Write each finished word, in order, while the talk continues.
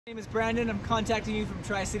My name is Brandon. I'm contacting you from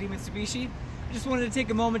Tri-City Mitsubishi. I just wanted to take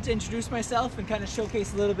a moment to introduce myself and kind of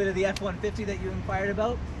showcase a little bit of the F-150 that you inquired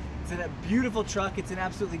about. It's a beautiful truck. It's in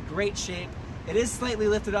absolutely great shape. It is slightly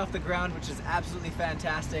lifted off the ground, which is absolutely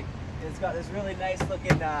fantastic. It's got this really nice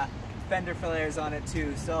looking fender flares on it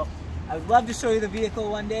too. So I would love to show you the vehicle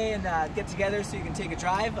one day and get together so you can take a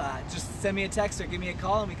drive. Just send me a text or give me a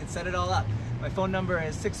call and we can set it all up. My phone number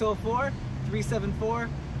is 604-374-4594,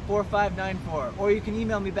 or you can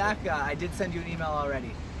email me back. I did send you an email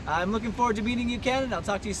already. I'm looking forward to meeting you, Ken, and I'll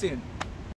talk to you soon.